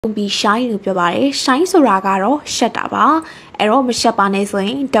Don't be shy လို့ပြောပါတယ် shy ဆိုတာကတော့ရှက်တာပါအဲ့တော့မရှက်ပါနဲ့ဆိုရ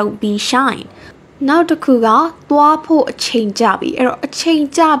င် don't be shy နောက်တစ်ခုကသွားဖို့အချိန်ကြပြီအဲ့တော့အချိန်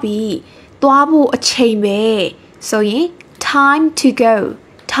ကြပြီသွားဖို့အချိန်ပဲဆိုရင် time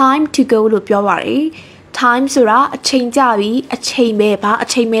to go လို့ပြောပါတယ် time ဆိုတာအချိန်ကြပြီအချိန်ပဲဘာအ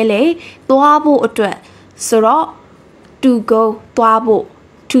ချိန်ပဲလဲသွားဖို့အတွက်ဆိုတော့ to go သွားဖို့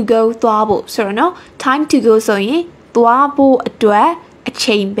to go သွားဖို့ဆိုတော့နော် time to go ဆိုရင်သွားဖို့အတွက်အ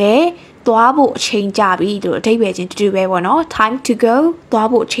ချိန်ပဲသွားဖို့အချိန်ကြပြီလို့အဓိပ္ပာယ်ချင်းတူပဲပေါ့နော် time to go သွား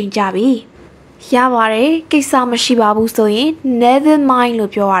ဖို့အချိန်ကြပြီရပါတယ်ကိစ္စမရှိပါဘူးဆိုရင် never mind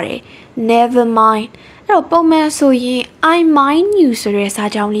လို့ပြောရတယ် never mind အဲ့တော့ပုံမှန်ဆိုရင် I mind you ဆိုတဲ့စာ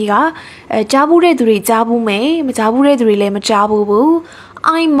ကြောင်းလေးကကြားဘူးတဲ့သူတွေကြားဘူးမယ်မကြားဘူးတဲ့သူတွေလည်းမကြားဘူးဘူး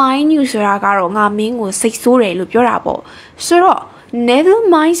I mind you ဆိုတာကတော့ငါမင်းကိုစိတ်ဆိုးတယ်လို့ပြောတာပေါ့ဆိုတော့ never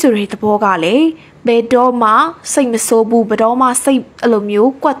mind ဆိုတဲ့သဘောကလေဘယ်တော့မှစိတ်မဆိုးဘူးဘယ်တော့မှစိတ်အဲ့လို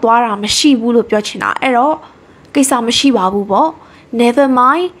မျိုးကွက်သွားတာမရှိဘူးလို့ပြောချင်တာအဲ့တော့ကိစ္စမရှိပါဘူးပေါ့ never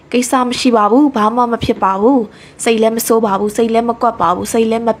mind ကိစ္စမရှိပါဘူးဘာမှမဖြစ်ပါဘူးစိတ်လည်းမဆိုးပါဘူးစိတ်လည်းမကွက်ပါဘူးစိတ်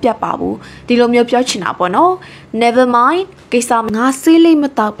လည်းမပြတ်ပါဘူးဒီလိုမျိုးပြောချင်တာပေါ့နော် never mind ကိစ္စငါဆေးလေးမ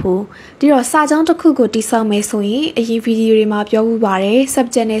တောက်ဘူးဒီတော့စာကြောင်းတစ်ခုကိုတိစောက်မယ်ဆိုရင်အရင်ဗီဒီယိုတွေမှာပြောမှုပါတယ်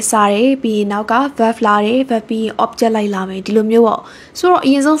subject နဲ့စတယ်ပြီးရင်နောက်က verb လာတယ် verb ပြီး object လိုက်လာမယ်ဒီလိုမျိုးပေါ့ဆိုတော့အ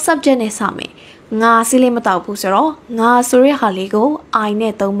ရင်ဆုံး subject နဲ့စမယ်ငါဆေးလေးမတောက်ဘူးဆိုတော့ငါဆိုတဲ့ဟာလေးကို I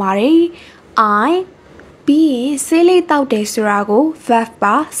နဲ့သုံးပါတယ် I ပြီးရင်ဆေးလေးတောက်တယ်ဆိုတာကို verb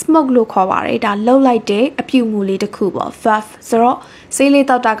ပါ smoke လို့ခေါ်ပါတယ်ဒါလှုပ်လိုက်တဲ့အပြုမူလေးတစ်ခုပေါ့ verb ဆိုတော့ဆေးလေး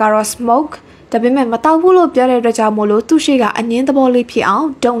တောက်တာကတော့ smoke ဒါပေမဲ့မတောက်ဘူးလို့ပြောတဲ့အတွက်ကြောင့်မို့လို့သူ့ရှိကအငင်းသဘောလေးဖြစ်အောင်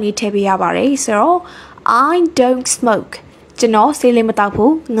don't လေးထည့်ပေးရပါတယ်ဆိုတော့ I don't smoke ကျွန်တော်ဆေးလေးမတောက်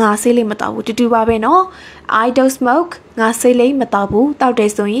ဘူးငါဆေးလေးမတောက်ဘူးတူပါပဲเนาะ I don't smoke ငါဆေးလေးမတောက်ဘူးတောက်တ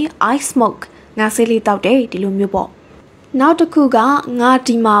ယ်ဆိုရင် I smoke ငါဆေးလေးတောက်တယ်ဒီလိုမျိုးပေါ့နောက်တစ်ခုကငါ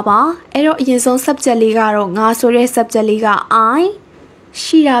ဒီမှာပါအဲ့တော့အရင်ဆုံး subject လေးကတော့ငါဆိုတဲ့ subject လေးက I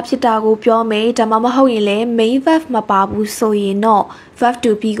ရှိတာဖြစ်တာကိုပြောမယ်ဒါမှမဟုတ်ရင်လည်း main verb မပါဘူးဆိုရင်တော့ verb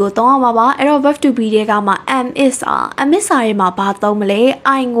to be ကိုသုံးအောင်ပါအဲ့တော့ verb to be တွေကမှ am is are am is are တွေမှာဘာသုံးမလဲ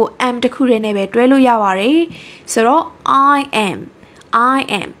I ကို am တခုတည်းနဲ့ပဲတွဲလို့ရပါတယ်ဆိုတော့ I am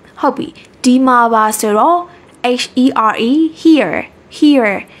ဟုတ်ပြီဒီမှာပါဆိုတော့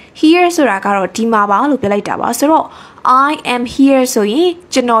here ဆိုတာကတော့ဒီမှာပါလို့ပြောလိုက်တာပါဆိုတော့ I am here ဆိုရင်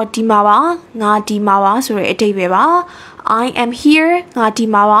ကျွန်တော်ဒီမှာပါငါဒီမှာပါဆိုတဲ့အဓိပ္ပာယ်ပါ I am here ငါဒီ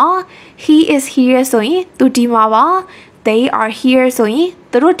မှာပါ he is here ဆိုရင်သူဒီမှာပါ they are here ဆိုရင်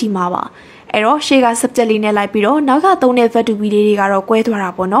သူတို့ဒီမှာပါအဲ့တော့ရှေ့က subject လေးနဲ့လိုက်ပြီးတော့နောက်ကသုံးတဲ့ verb to be လေးတွေကတော့ကွဲသွားတာ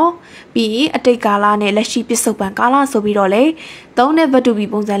ပေါ့နော်ပြီးရင်အတိတ်ကာလနဲ့လက်ရှိပစ္စုပန်ကာလဆိုပြီးတော့လေသုံးတဲ့ verb to be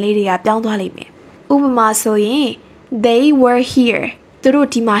ပုံစံလေးတွေကပြောင်းသွားလိမ့်မယ်ဥပမာဆိုရင် they were here သူတို့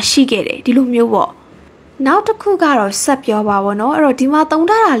ဒီမှာရှိခဲ့တယ်ဒီလိုမျိုးပေါ့နောက်တစ်ခုကတော့ဆက်ပြောပါဘောနော်အဲ့တော့ဒီမှာသုံး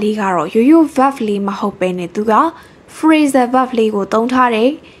ထားတာလေးကတော့ရိုးရိုး verb လေးမဟုတ်ပဲねသူက phrasal verb လေးကိုသုံးထားတယ်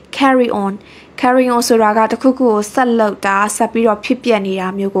carry on ဆိုတာကတစ်ခုခုကိုဆက်လုပ်တာဆက်ပြီးတော့ဖြစ်ပျက်နေတာ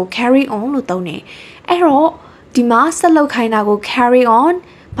မျိုးကို carry on လို့သုံးတယ်အဲ့တော့ဒီမှာဆက်လုပ်ခိုင်းတာကို carry on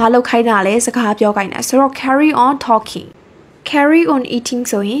ဘာလုပ်ခိုင်းတာလဲစကားပြောခိုင်းတာဆိုတော့ carry on talking carry on eating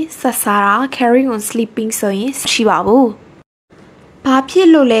ဆိုရင်ဆက်စားတာ carry on sleeping ဆိုရင်ရှိပါဘူးဘာဖြစ်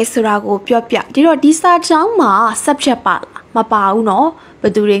လို့လဲဆိုတာကိုပြောပြဒီတော့ဒီစာကြောင်းမှာ subject ပါလားမပါဘူးเนาะဘ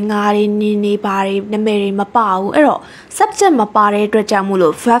ယ်သူတွေငါတွေနေပါတွေနာမည်တွေမပါဘူးအဲ့တော့ subject မပါတဲ့အတွက်ကြောင့်မို့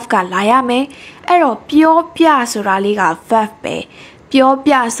လို့ verb ကလာရမယ်အဲ့တော့ပြောပြဆိုတာလေးက verb ပဲပြော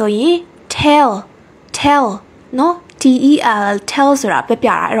ပြဆိုရင် tell เนาะ tell ဆိုတာပြပြ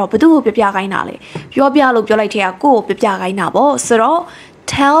တာအဲ့တော့ဘယ်သူကိုပြပြခိုင်းတာလဲပြောပြလို့ပြောလိုက်တဲ့ကကိုကိုပြပြခိုင်းတာပေါ့ဆိုတော့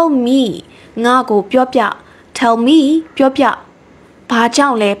tell me ငါကိုပြောပြ tell me ပြောပြဘာကြော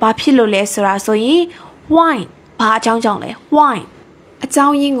င့်လဲဘာဖြစ်လို့လဲဆိုတာဆိုရင် why ဘာအကြောင်းကြောင့်လဲ why အကြော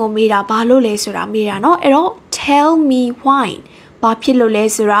င်းရင်းကိုမေးတာဘာလို့လဲဆိုတာမေးတာเนาะအဲ့တော့ tell me why ဘာဖြစ်လို့လဲ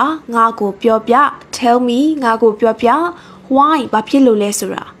ဆိုတာငါကိုပြောပြ tell me ငါကိုပြောပြ why ဘာဖြစ်လို့လဲဆို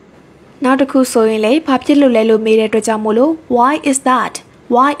တာနောက်တစ်ခုဆိုရင်လေဘာဖြစ်လို့လဲလို့မေးတဲ့အတွက်ကြောင့်မို့လို့ why is that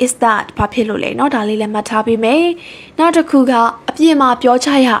ဘာဖြစ်လို့လဲเนาะဒါလေးလည်းမှတ်ထားပေးမယ်နောက်တစ်ခုကအပြင်မှာပြောချ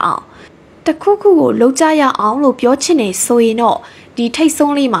ရအောင်တခုခုကိုလုပ်ကြရအောင်လို့ပြောချင်နေဆိုရင်တော့ဒီထိတ်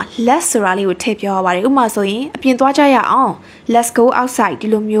ဆုံးလေးမှာ let's ဆိုတာလေးကိုထည့်ပြောရပါတယ်ဥပမာဆိုရင်အပြင်သွားကြရအောင် let's go outside ဒီ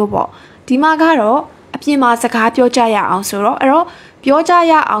လိုမျိုးပေါ့ဒီမှာကတော့အပြင်မှာစကားပြောကြရအောင်ဆိုတော့အဲ့တော့ပြောကြ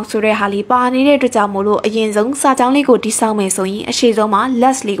ရအောင်ဆိုတဲ့ဟာလေးပါနေတဲ့အတွက်ကြောင့်မို့လို့အရင်ဆုံးစာကြောင်းလေးကိုတိစောက်မယ်ဆိုရင်အရှိဆုံးမှာ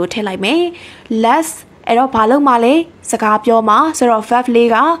let's လေးကိုထည့်လိုက်မယ် let's အဲ့တော့ဘာလို့မှလဲစကားပြောမှာဆိုတော့ verb လေး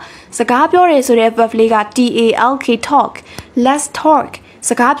ကစကားပြောတယ်ဆိုတဲ့ verb လေးက talk let's talk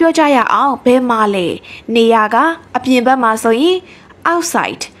စကားပြောကြရအောင်ဘယ်မှာလဲနေရာကအပြင်ဘက်မှာဆိုရင်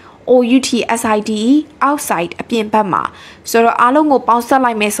outside outside outside အပြင်ဘက်မှာဆိုတော့အားလုံးကိုပေါင်းစပ်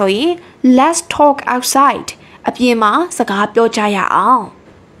လိုက်မယ်ဆိုရင် let's talk outside အပြင်မှာစကားပြောကြရအောင်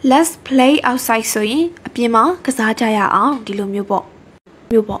let's play outside ဆိုရင်အပြင်မှာကစားကြရအောင်ဒီလိုမျိုးပေါ့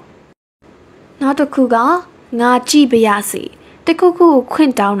နောက်တစ်ခုကငါကြည့်ပါရစေတခုခုကိုခွ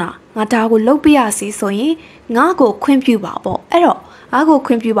င့်တောင်းတာငါဒါကိုလုပ်ပြရစီဆိုရင်ငါကိုခွင့်ပြုပါပေါ့အဲ့တော့ငါကို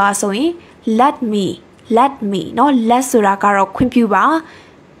ခွင့်ပြုပါဆိုရင် let me เนาะ let ဆိုတာကတော့ခွင့်ပြုပါ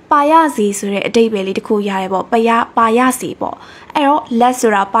ပါရစီဆိုတဲ့အဓိပ္ပာယ်လေးတစ်ခုရတယ်ပေါ့ပါရစီပေါ့အဲ့တော့ let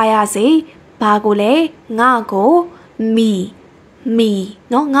ဆိုတာပါရစီဘာကိုလဲငါကို me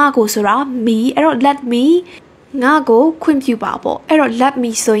เนาะငါကိုဆိုတာ me အဲ့တော့ let me ငါကိုခွင့်ပြုပါပေါ့အဲ့တော့ let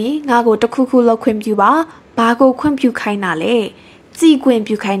me ဆိုရင်ငါကိုတခုခုလောက်ခွင့်ပြုပါဘာကိုခွင့်ပြုခိုင်းတာလဲကြည့်ခွင့်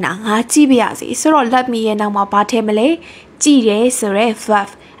ပြုခိုင်းတာငါကြည့်ပါရစေဆိုတော့ let me ရဲ့နောက်မှာဘာထည့်မလဲကြည့်တယ်ဆိုရဲ verb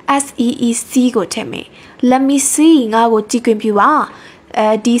SEEC ကိုထည့်မယ် let me see ငါကိုကြည့်ခွင့်ပြုပါ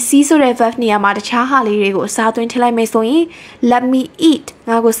ဒီ see ဆိုတဲ့ verb နေရာမှာတခြားဟာလေးတွေကိုအစားသွင်းထည့်လိုက်မယ်ဆိုရင် let me eat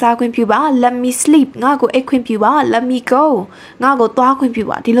ငါကိုစားခွင့်ပြုပါ let me sleep ငါကိုအိပ်ခွင့်ပြုပါ let me go ငါကိုသွားခွင့်ပြု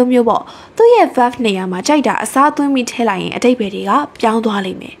ပါဒီလိုမျိုးပေါ့သူ့ရဲ့ verb နေရာမှာကြိုက်တာအစားသွင်းပြီးထည့်လိုက်ရင်အဓိပ္ပာယ်တွေကပြောင်းသွား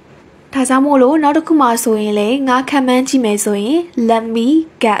လိမ့်မယ်ဒါကြောင့်မို့လို့နောက်တစ်ခုမှဆိုရင်လေငါခံမှန်းကြည့်မယ်ဆိုရင် let me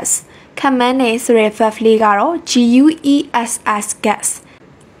guess ခံမှန်းနေဆိုတဲ့ verb လေးကတော့ GUESS guess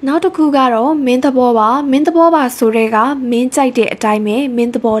နောက်တစ်ခုကတော့မင်းသဘောပါဆိုတဲ့ကမင်းကြိုက်တဲ့အတိုင်းပဲမ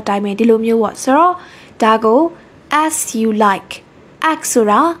င်းသဘောအတိုင်းပဲဒီလိုမျိုးပေါ့ဆိုတော့ဒါကို as you like act ဆို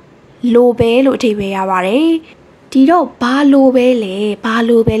တာလိုပဲလို့အဓိပ္ပာယ်ရပါတယ်ဒီတော့ဘာလိုပဲလဲ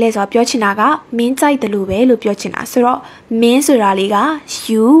ဆိုတော့ပြောချင်တာကမင်းကြိုက်တယ်လို့ပဲလို့ပြောချင်တာဆိုတော့မင်းဆိုတာလေးက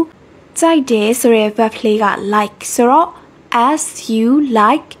you ကြိုက်တယ်ဆိုတဲ့ verb လေးက like ဆိုတော့ as you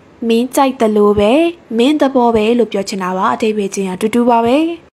like မင်းကြိုက်တယ်လို့ပဲမင်းသဘောပဲလို့ပြောချင်တာပါအဓိပ္ပာယ်ချင်းအတူတူပါ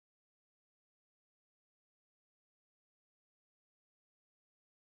ပဲ